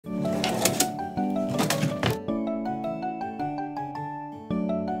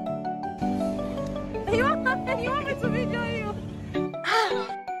You want me to video you?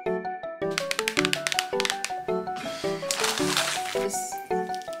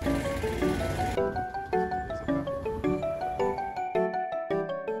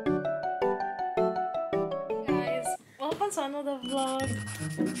 Guys, welcome to another vlog.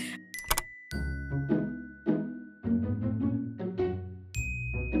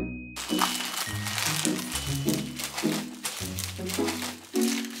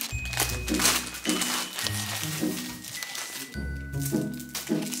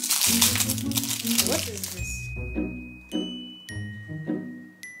 What is this?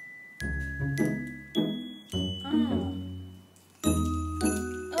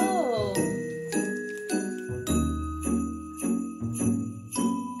 Oh.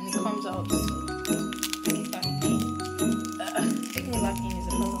 And it comes out. Taking it back in is a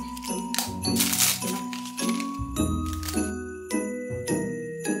problem.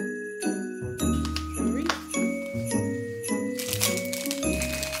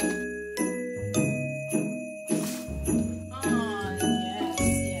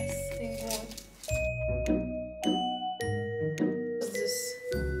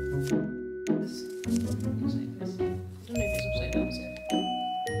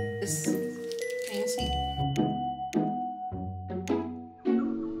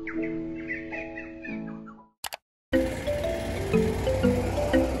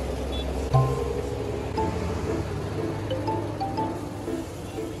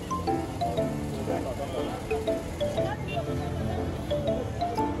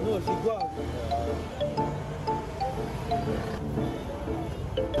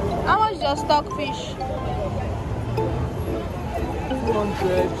 How much is your stockfish?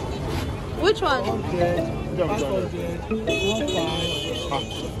 200. Which one? 100. 500. 15.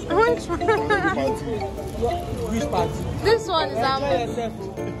 Which one? Which party? This one is how much?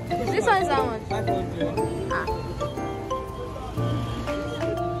 This one is how much? 500. Ah.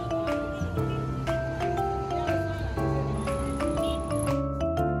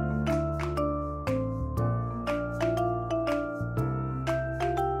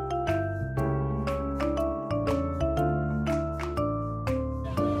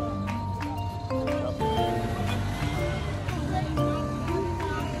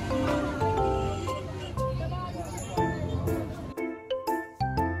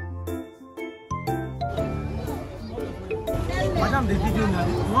 Madam, the video now.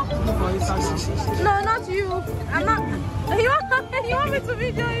 You want to go for Instagram? No, not you. I'm not. You want me to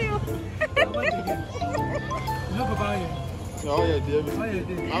video you? You know Papa here? Oh yeah, dear. Oh yeah,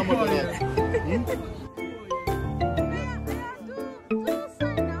 dear. How much is that?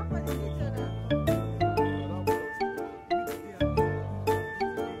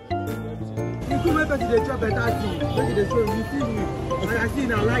 You come here to the job better thing. When you show you see me, and I see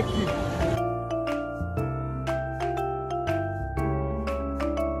and I like you.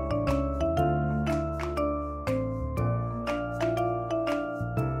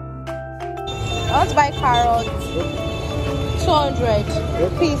 I want to buy carrots. 200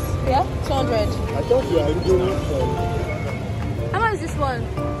 piece. Yeah, 200. I thought you were doing How much is this one?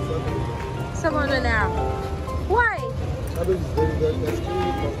 700 naira. Why?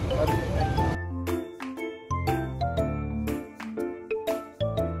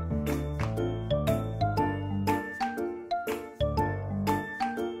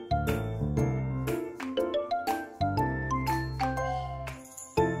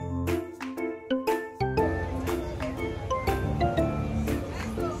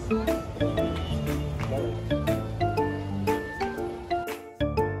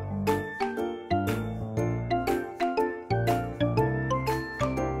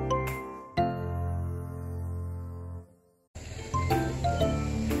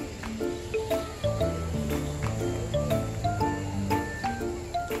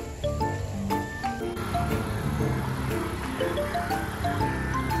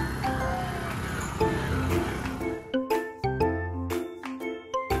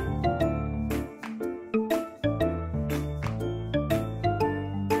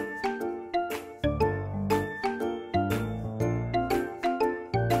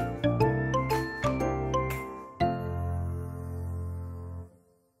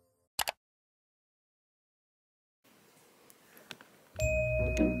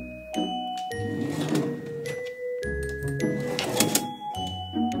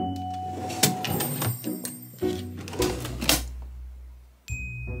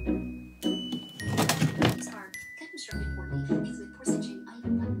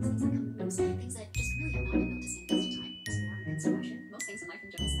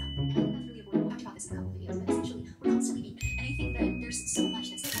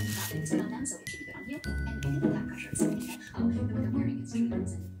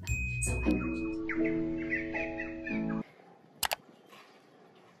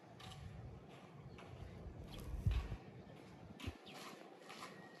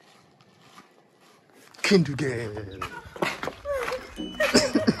 kindle girl.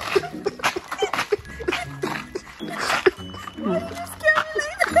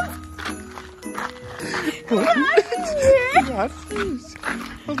 I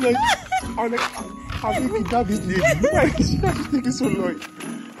was like, how did you kidnap this lady? Why is she taking so long?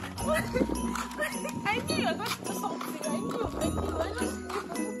 I knew you were going to do something. I knew. I just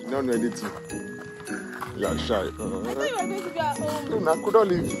knew. You don't know anything. You are shy. I thought you were going to be at home. No, I couldn't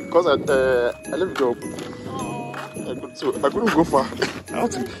leave because I left job. I couldn't go far. I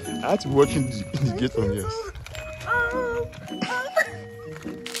had to watch in the gate from here.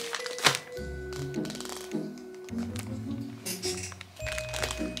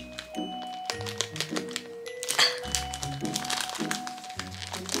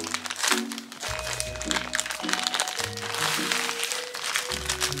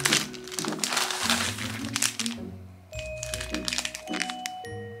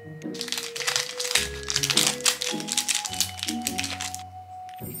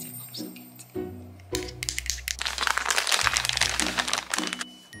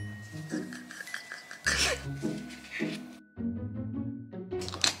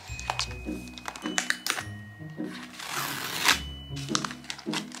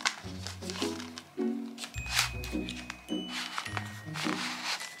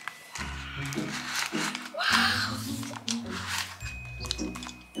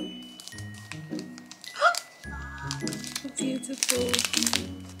 Beautiful.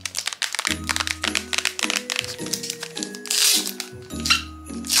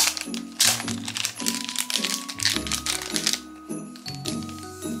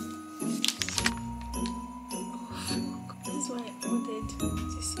 This is what I wanted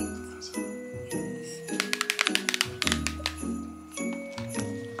to see. Yes.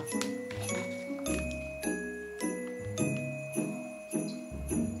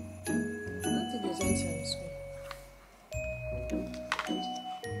 I don't think there's anything on screen.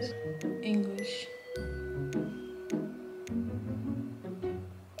 English.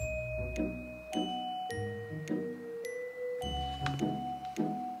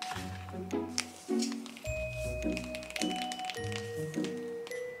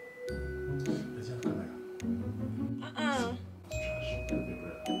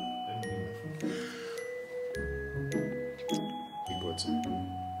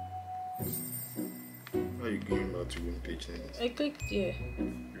 How are you going now to win page I clicked here.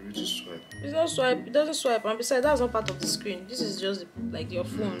 You just swipe. It's not swipe. It doesn't swipe. And besides, that's not part of the screen. This is just like your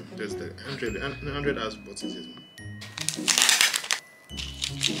phone. There's the 100 hours buttons here.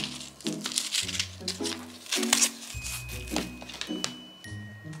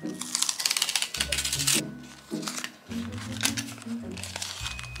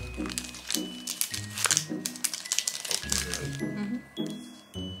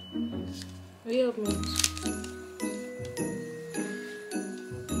 Will you help me?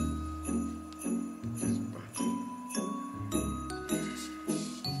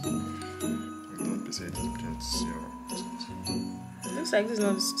 Looks like this is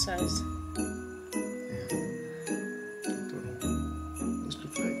not the size. This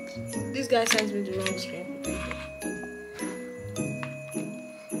looks like This guy sent me the wrong screen.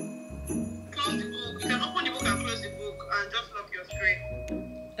 Close the book. You can open the book and close the book and just lock your screen.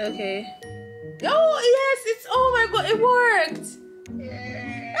 Okay. Oh yes, it's oh my god, it worked.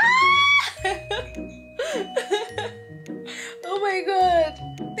 Yeah. Oh my god.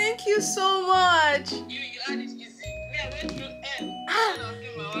 Thank you so much. You had it easy. Me, I went through N.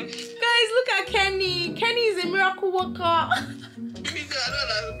 Guys, look at Kenny. Kenny is a miracle worker. Me too, I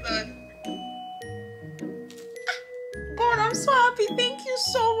don't understand. God, I'm so happy. Thank you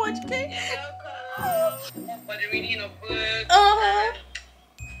so much, Kenny. Welcome for the reading of books.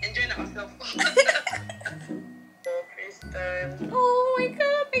 Enjoying ourselves. Oh, praise time. Oh my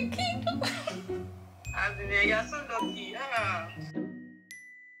god, my king. As you're so lucky. Yeah.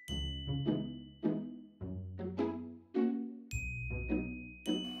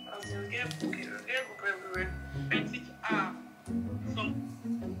 As you get book everywhere. Basic some.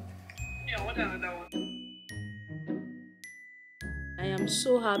 Yeah, what another one? I am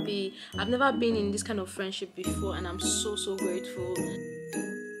so happy. I've never been in this kind of friendship before, and I'm so grateful.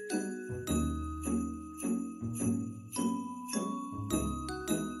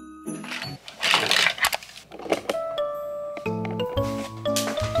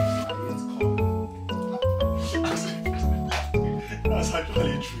 that's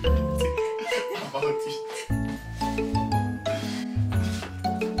actually true. About it.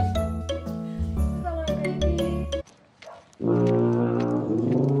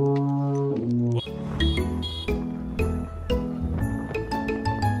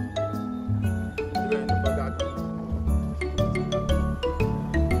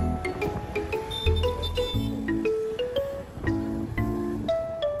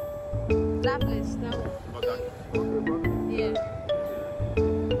 that place. That one. Okay. Yeah.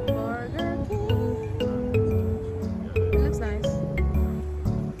 Burger King. It looks nice.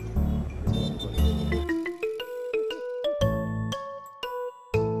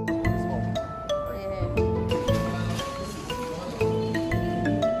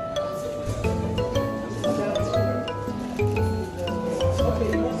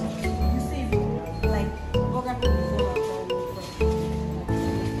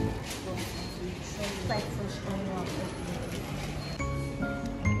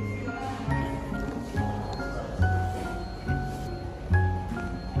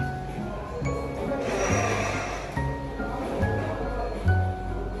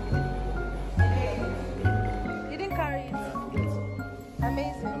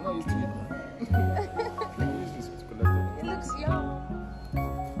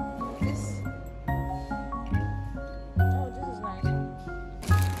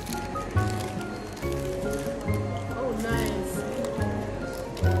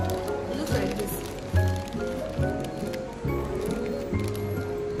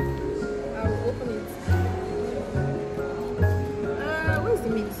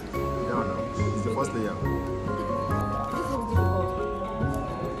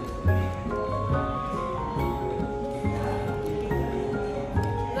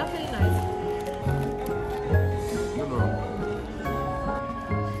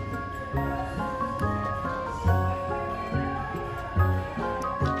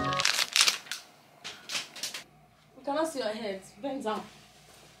 See your head. Bend down.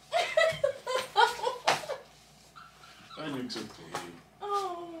 I look so cool.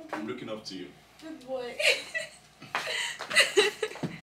 Oh, I'm looking up to you. good boy.